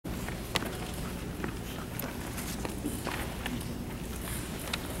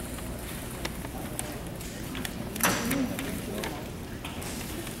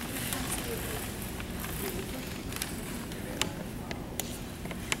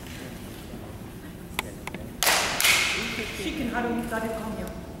chicken 하루 따를 거며.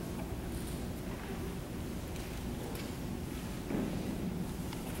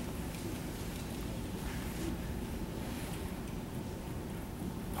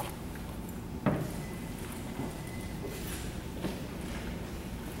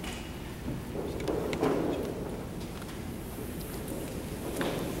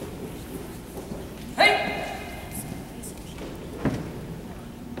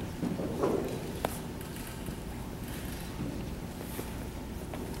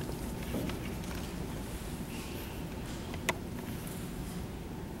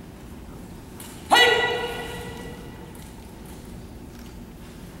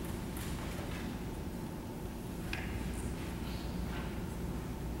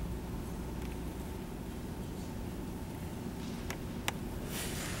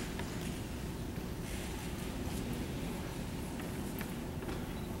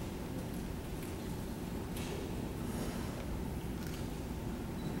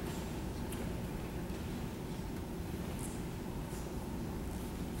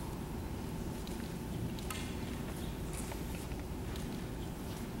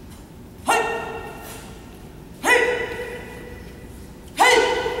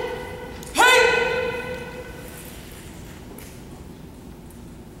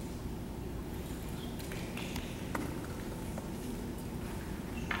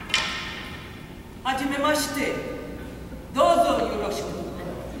 Hajimemashite. Dozo yoroshiku.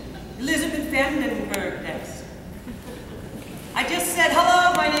 Elisabeth Berg next. I just said,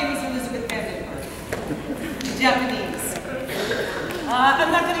 hello, my name is Elisabeth Berg. Japanese.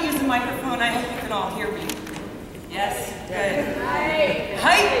 I'm not going to use the microphone. I hope you can all hear me. Yes? Good. Hi.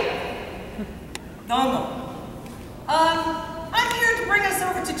 Hi. Domo. I'm here to bring us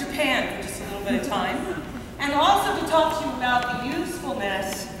over to Japan for just a little bit of time, and also to talk to you about the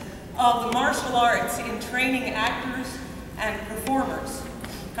usefulness of the martial arts in training actors and performers.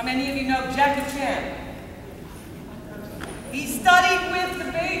 How many of you know Jackie Chan? He studied with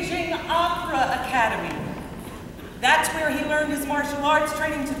the Beijing Opera Academy. That's where he learned his martial arts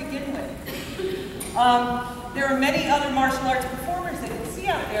training to begin with. There are many other martial arts performers that you see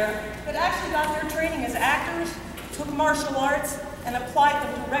out there that actually got their training as actors, took martial arts, and applied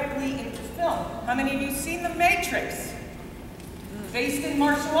them directly into film. How many of you have seen The Matrix? Based in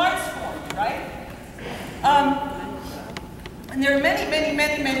martial arts form, right? And there are many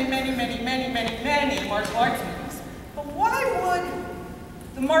martial arts movies. But why would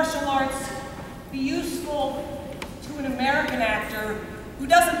the martial arts be useful to an American actor who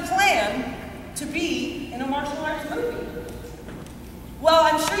doesn't plan to be in a martial arts movie? Well,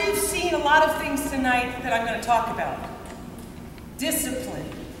 I'm sure you've seen a lot of things tonight that I'm going to talk about.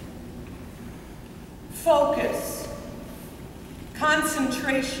 Discipline, focus,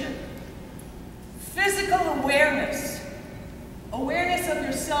 concentration, physical awareness, awareness of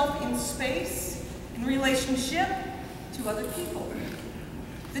yourself in space, in relationship to other people.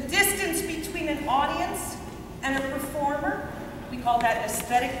 The distance between an audience and a performer, we call that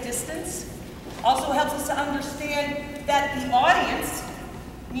aesthetic distance, also helps us to understand that the audience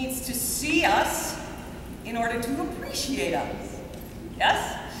needs to see us in order to appreciate us.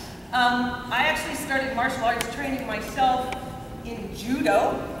 Yes? I actually started martial arts training myself in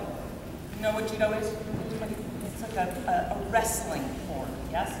judo. You know what judo is? It's like a wrestling form,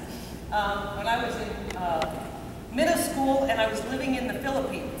 yes? When I was in middle school and I was living in the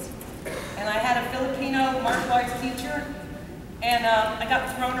Philippines, and I had a Filipino martial arts teacher, and I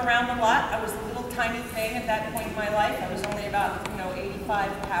got thrown around a lot. I was a little tiny thing at that point in my life. I was only about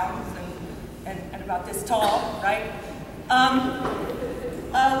 85 pounds and about this tall, right?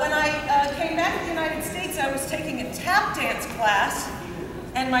 When I came back to the United States, I was taking a tap dance class,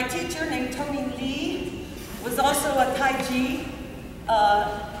 and my teacher, named Tony Lee, was also a Tai Chi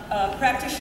practitioner.